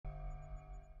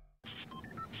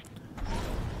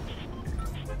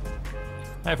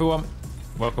Hey everyone,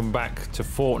 welcome back to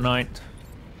Fortnite.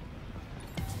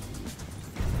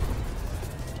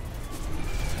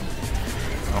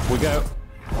 Off we go.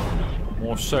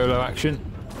 More solo action,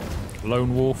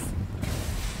 lone wolf,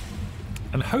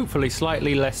 and hopefully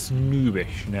slightly less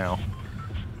noobish now.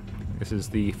 This is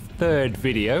the third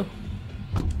video.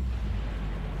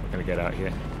 We're gonna get out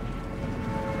here.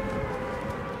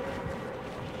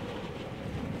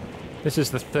 This is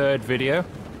the third video.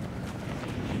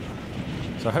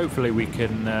 So hopefully we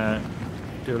can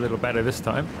do a little better this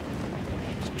time.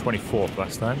 It's 24th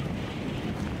last time.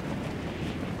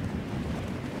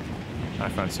 I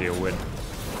fancy a win.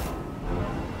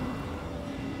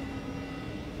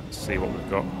 Let's see what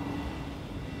we've got.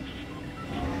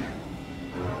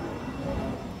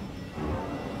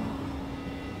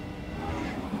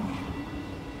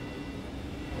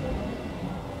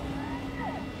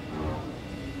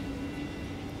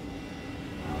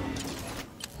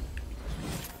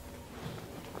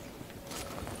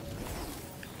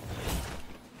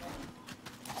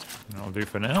 That'll do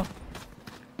for now.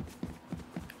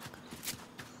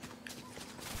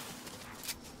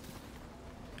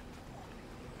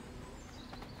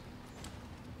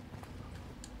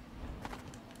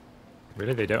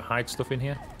 Really? They don't hide stuff in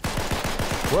here?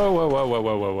 Whoa, whoa, whoa, whoa,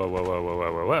 whoa, whoa, whoa, whoa, whoa,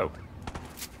 whoa, whoa, whoa.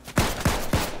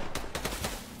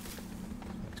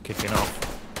 It's kicking off.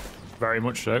 Very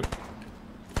much so.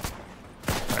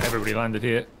 Right, everybody landed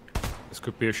here. This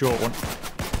could be a short one.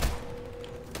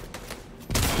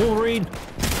 Wolverine!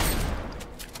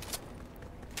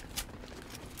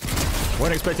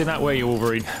 Weren't expecting that way, you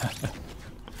Wolverine.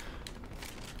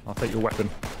 I'll take your weapon.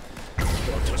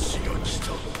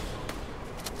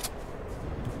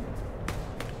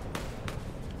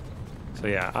 So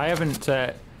yeah, I haven't,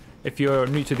 if you're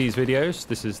new to these videos,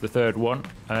 this is the third one.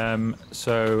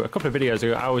 So a couple of videos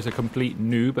ago, I was a complete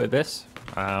noob at this.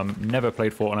 Never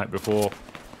played Fortnite before.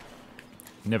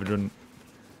 Never done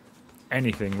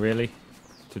anything really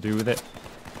to do with it.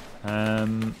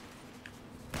 So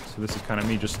this is kind of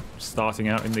me just starting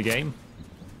out in the game.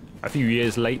 A few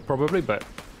years late probably, but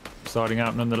starting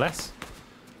out nonetheless.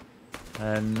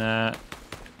 And yeah,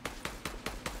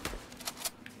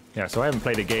 so I haven't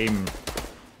played a game,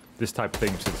 this type of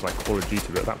thing, since like Call of Duty,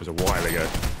 but that was a while ago.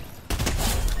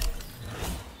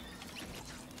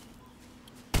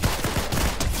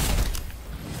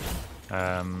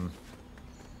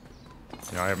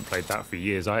 You know, I haven't played that for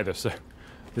years either, so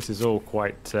this is all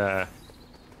quite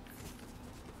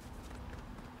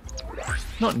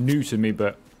not new to me,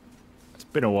 but it's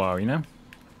been a while, you know?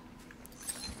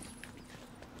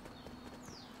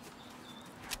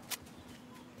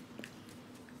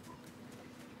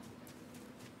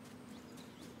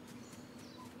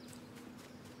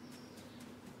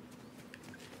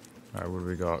 Alright, what have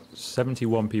we got?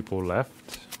 71 people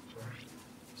left.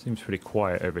 Seems pretty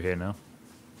quiet over here now.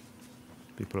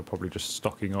 People are probably just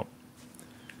stocking up.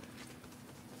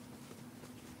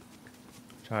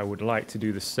 Which I would like to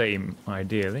do the same,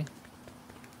 ideally.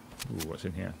 Ooh, what's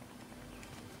in here?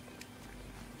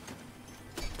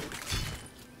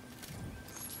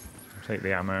 I'll take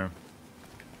the ammo.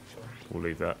 We'll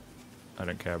leave that. I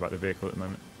don't care about the vehicle at the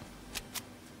moment.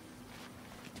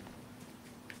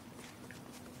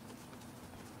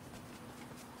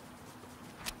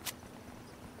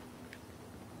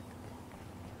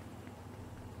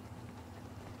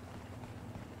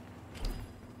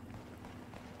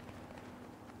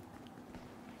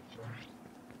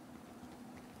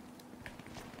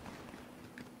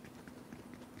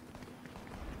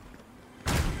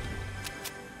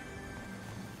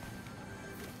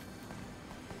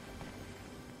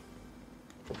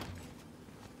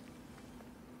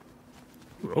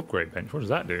 Ooh, upgrade bench, what does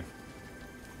that do?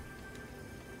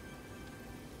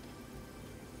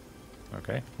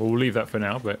 Okay, well we'll leave that for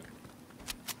now, but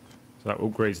so that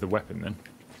upgrades the weapon then.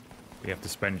 You have to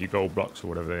spend your gold blocks or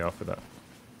whatever they are for that.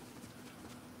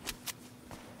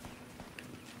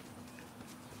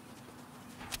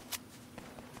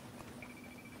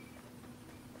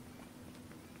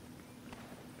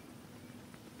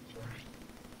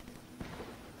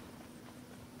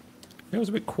 It was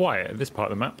a bit quiet at this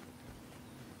part of the map.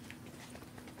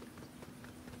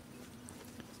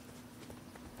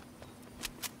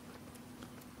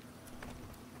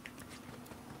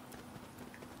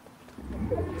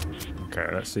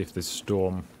 Okay, let's see if this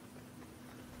storm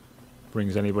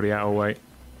brings anybody our way.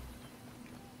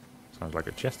 Sounds like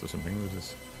a chest or something. What is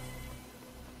this?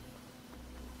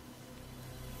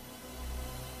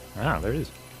 Ah, there it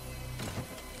is.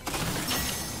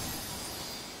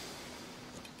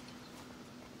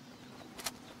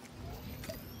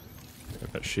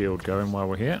 Get that shield going while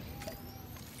we're here.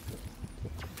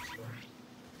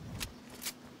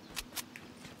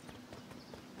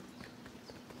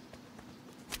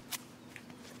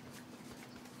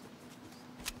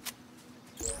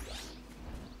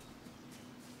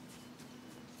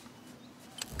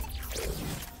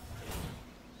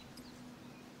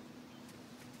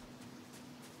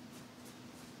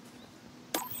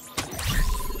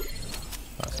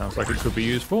 Sounds like it could be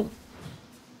useful.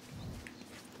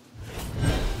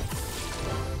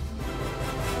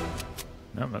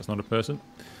 No, that's not a person.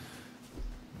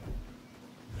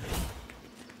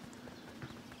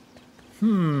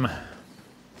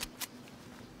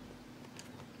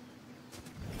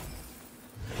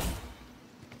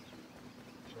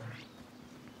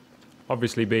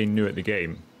 Obviously, being new at the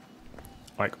game,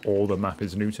 like, all the map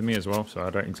is new to me as well, so I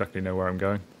don't exactly know where I'm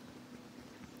going.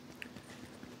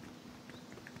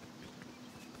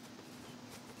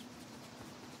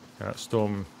 That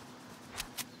storm...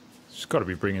 It's got to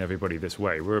be bringing everybody this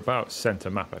way. We're about center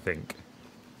map, I think.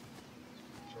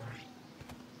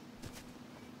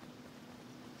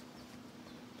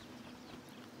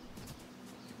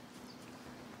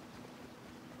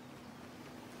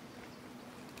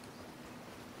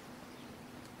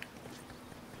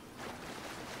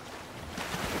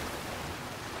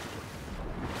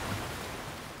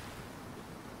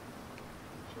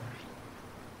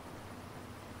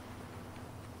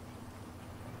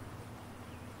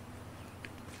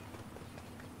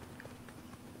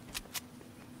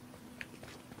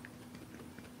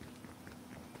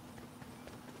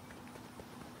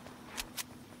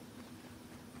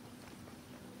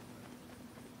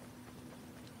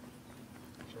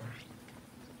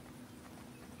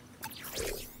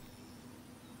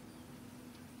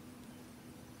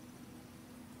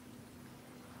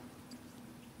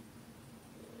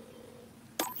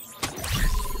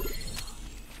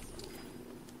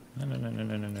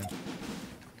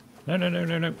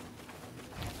 No.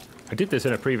 I did this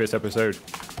in a previous episode.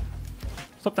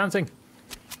 Stop dancing.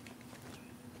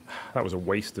 That was a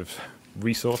waste of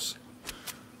resource.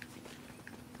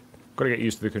 Got to get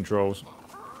used to the controls.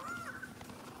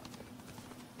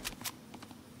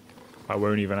 I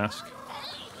won't even ask.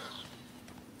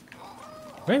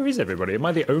 Where is everybody? Am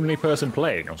I the only person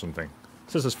playing or something?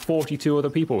 It says there's 42 other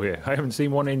people here. I haven't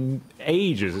seen one in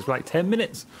ages. It's like 10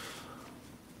 minutes.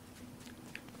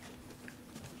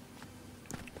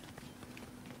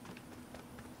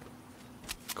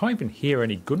 Can't even hear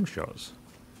any gunshots.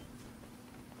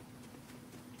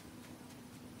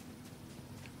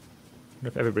 I wonder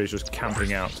if everybody's just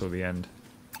camping out till the end.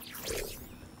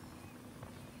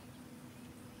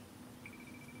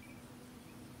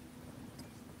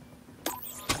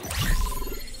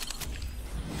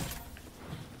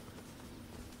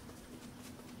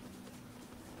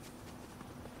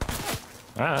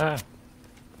 Ah,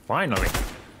 finally.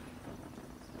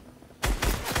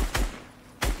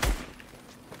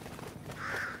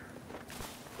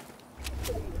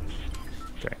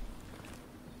 Okay.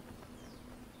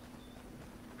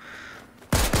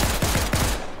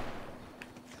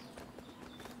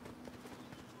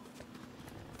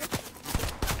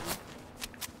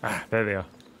 Ah, there they are.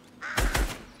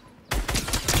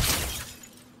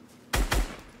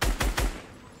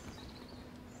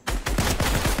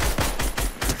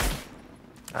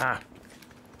 Ah.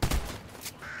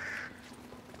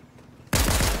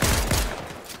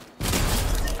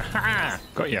 Aha!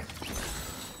 Got you.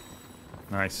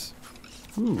 Nice.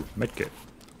 Ooh, medkit.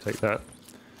 Take that.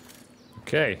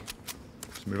 Okay.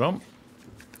 Let's move on.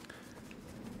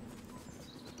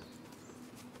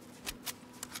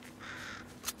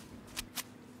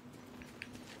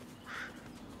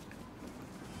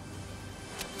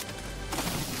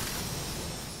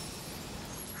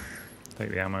 Take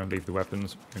the ammo, leave the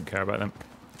weapons. Don't care about them.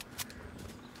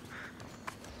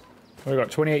 We've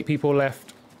got 28 people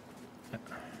left.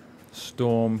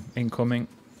 Storm incoming.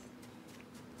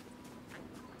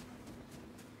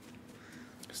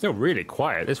 Still really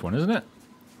quiet, this one, isn't it?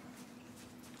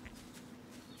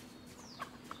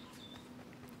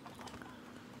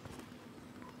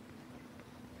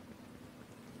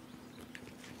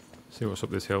 See what's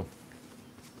up this hill.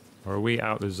 Or are we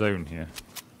out the zone here?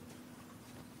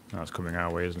 No, it's coming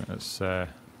our way, isn't it? Let's make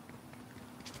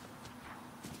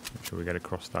sure we get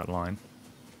across that line.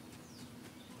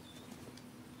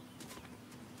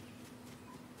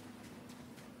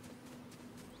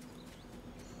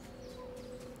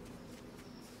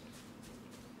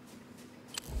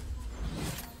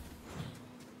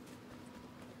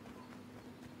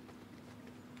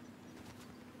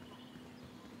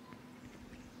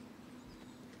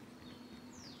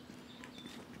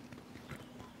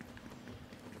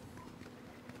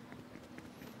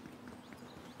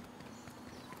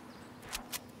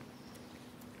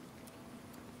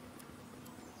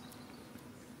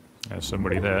 There's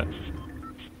somebody there.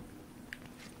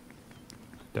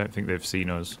 Don't think they've seen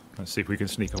us. Let's see if we can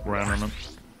sneak up around on them.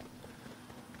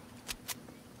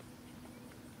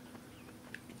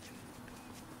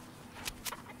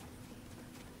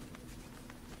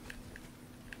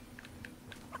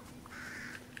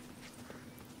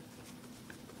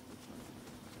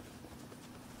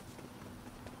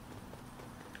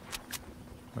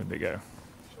 Where'd they go?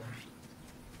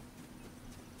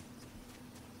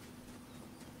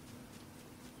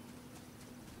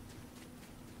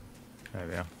 There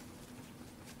they are.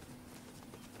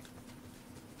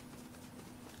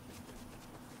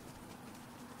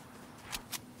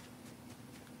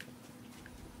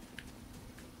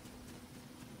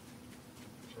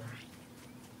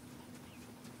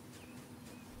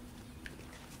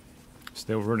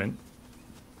 Still running.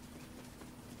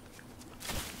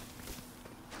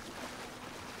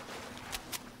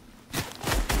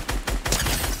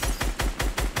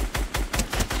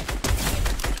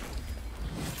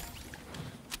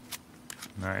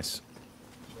 Nice.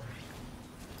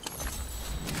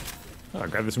 Oh, I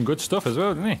gathered some good stuff as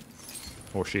well, didn't he?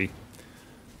 Or she.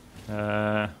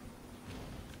 We're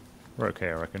okay,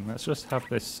 I reckon. Let's just have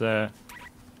this... Oh,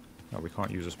 we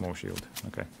can't use a small shield.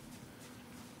 Okay. I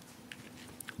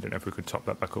don't know if we could top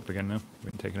that back up again now. We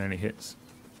haven't taken any hits.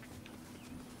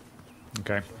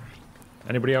 Okay.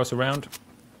 Anybody else around?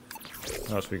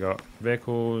 What else we got?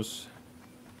 Vehicles.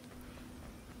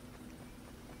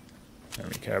 Don't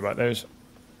really care about those.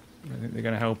 I think they're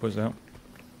going to help us out.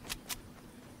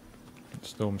 The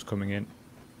storm's coming in.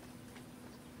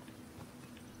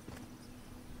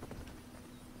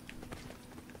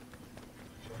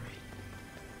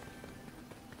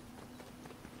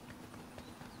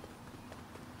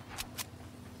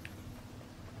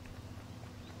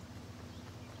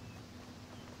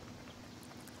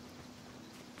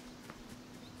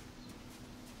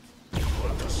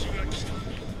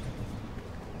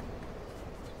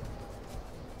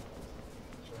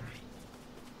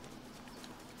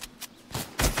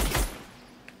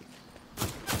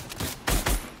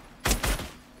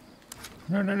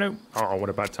 No, no, no. Oh, what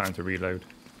a bad time to reload.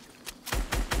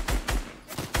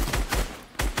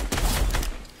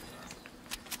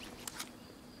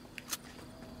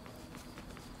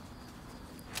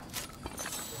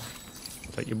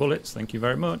 Take your bullets, thank you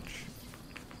very much.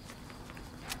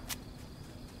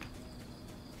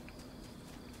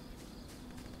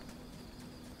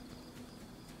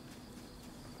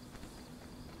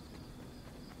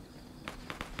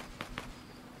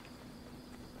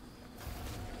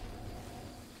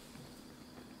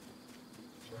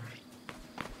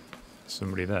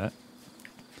 Somebody there.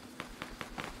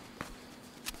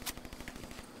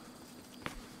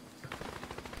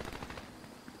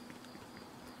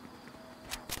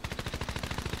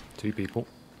 Two people.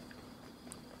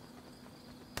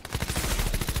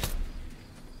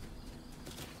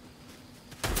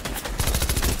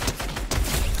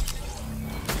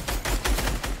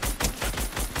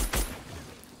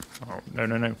 Oh, no,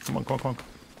 no, no. Come on, come on, come on.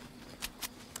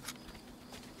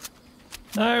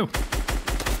 No!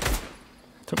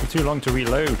 Took me too long to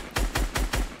reload.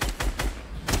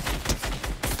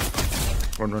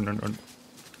 Run, run, run, run.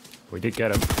 We did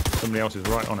get him. Somebody else is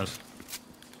right on us.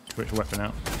 Switch weapon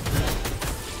out.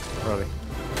 Where are they?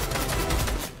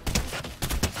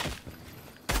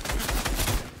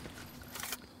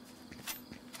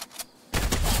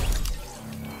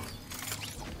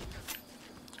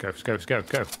 Let's go, let's go, let's go,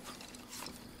 go.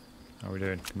 How are we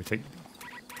doing? Can we take...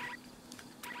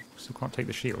 Still can't take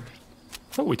the shield.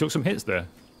 Oh, we took some hits there.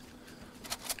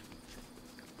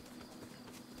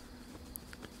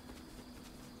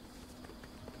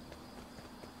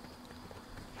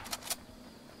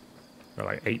 Got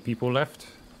like 8 people left.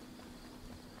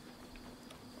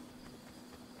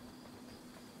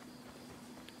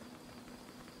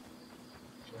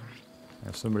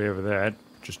 There's somebody over there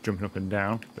just jumping up and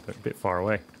down, but a bit far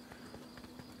away.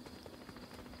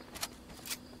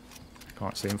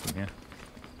 Can't see him from here.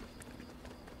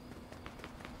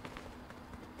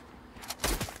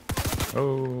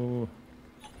 Oh,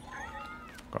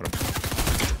 got him.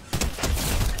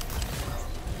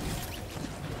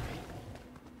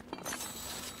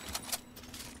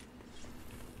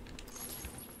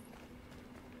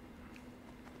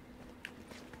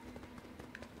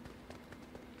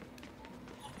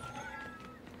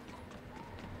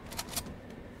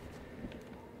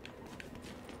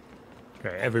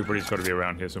 Okay, everybody's got to be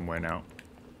around here somewhere now.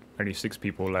 Only 6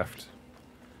 people left.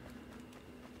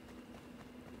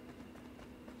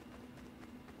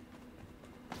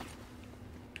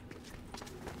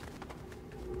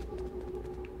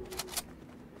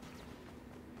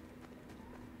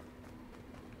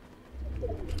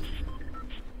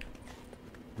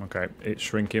 Okay, it's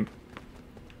shrinking.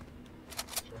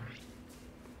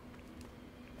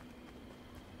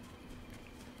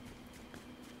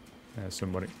 There's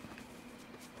somebody.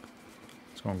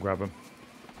 Let's go and grab him.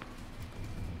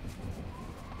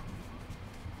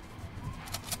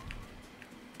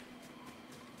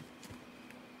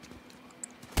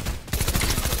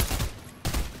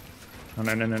 Oh,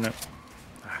 no, no, no, no.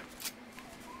 Ah.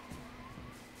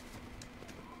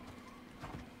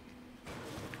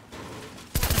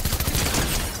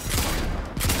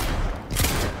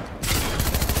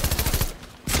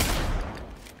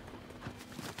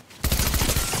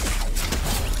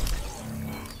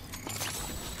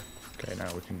 Okay,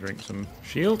 now we can drink some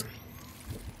shield.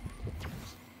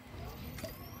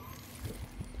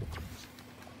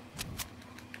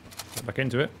 Get back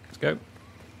into it. Let's go.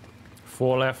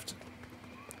 4 left.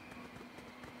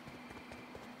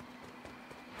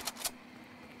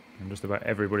 And just about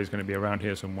everybody's going to be around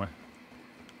here somewhere.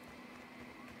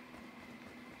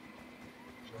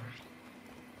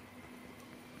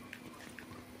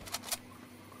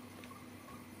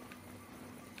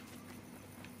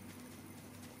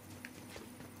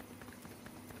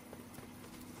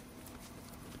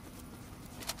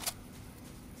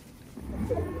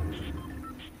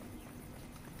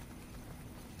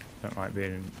 Don't like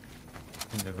being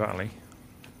in the valley.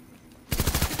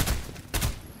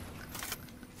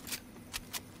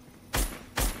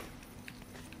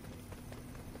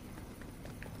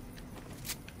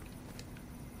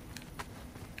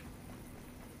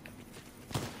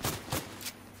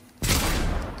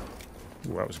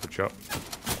 Ooh, that was a good shot.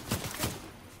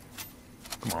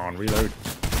 Come on, reload.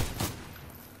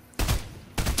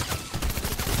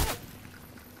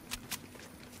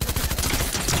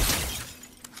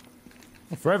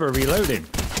 Forever reloading.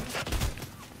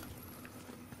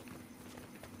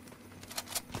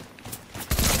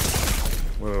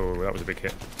 Whoa, that was a big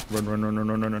hit. Run, run, run, run,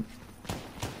 run, run, run.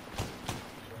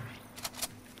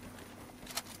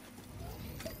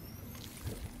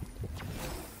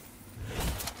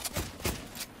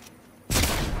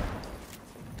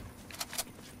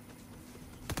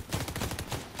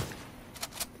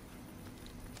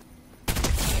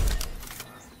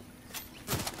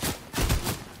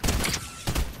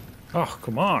 Oh,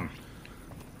 come on.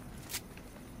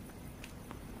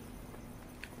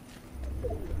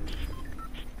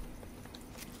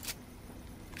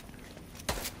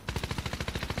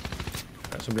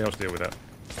 Let somebody else deal with that.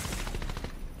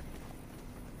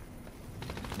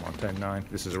 Come on, 10-9.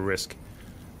 This is a risk.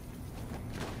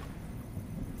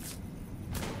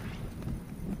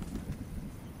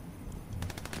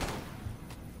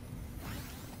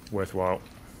 Worthwhile.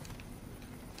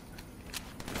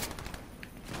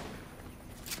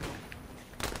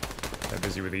 They're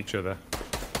busy with each other.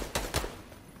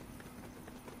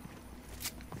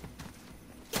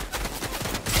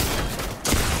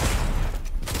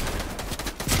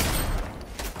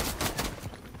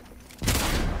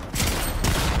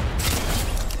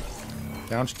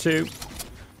 Down to 2.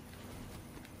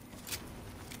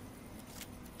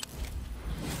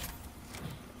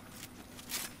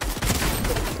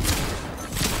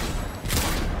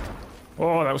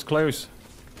 Oh, that was close.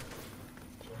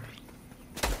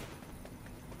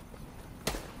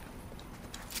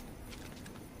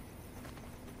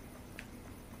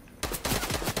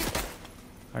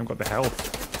 I haven't got the health.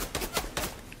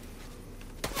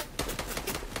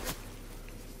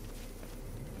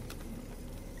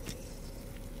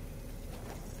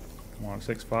 Come on,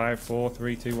 6, 5, 4,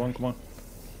 3, 2, 1, come on.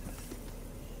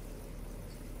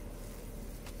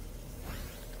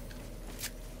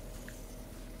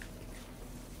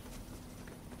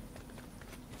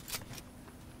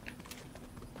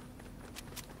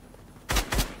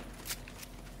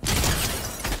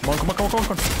 Come on, come on, come on, come on,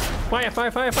 come on. Fire,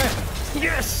 fire, fire, fire.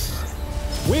 Yes!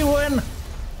 We win!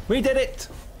 We did it!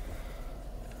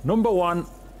 Number 1.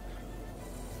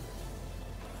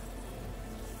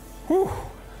 Whew.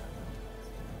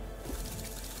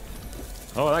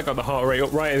 Oh, that got the heart rate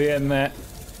up right at the end there.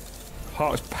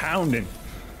 Heart's pounding.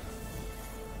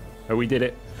 Oh, we did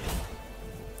it.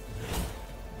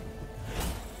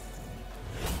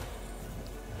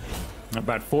 Not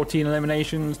bad. 14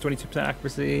 eliminations, 22%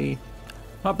 accuracy.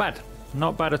 Not bad.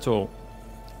 Not bad at all.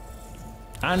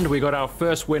 And we got our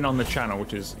first win on the channel,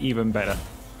 which is even better.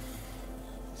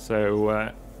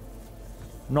 So,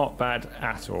 not bad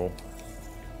at all.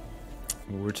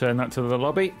 We'll return that to the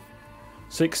lobby.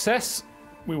 Success.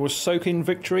 We will soak in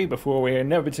victory before we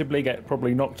inevitably get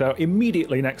probably knocked out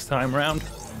immediately next time round.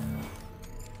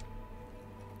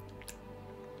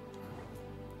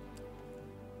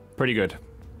 Pretty good.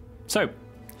 So,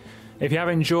 if you have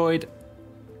enjoyed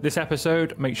this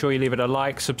episode, make sure you leave it a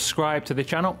like, subscribe to the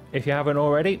channel if you haven't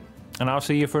already, and I'll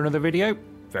see you for another video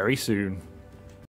very soon.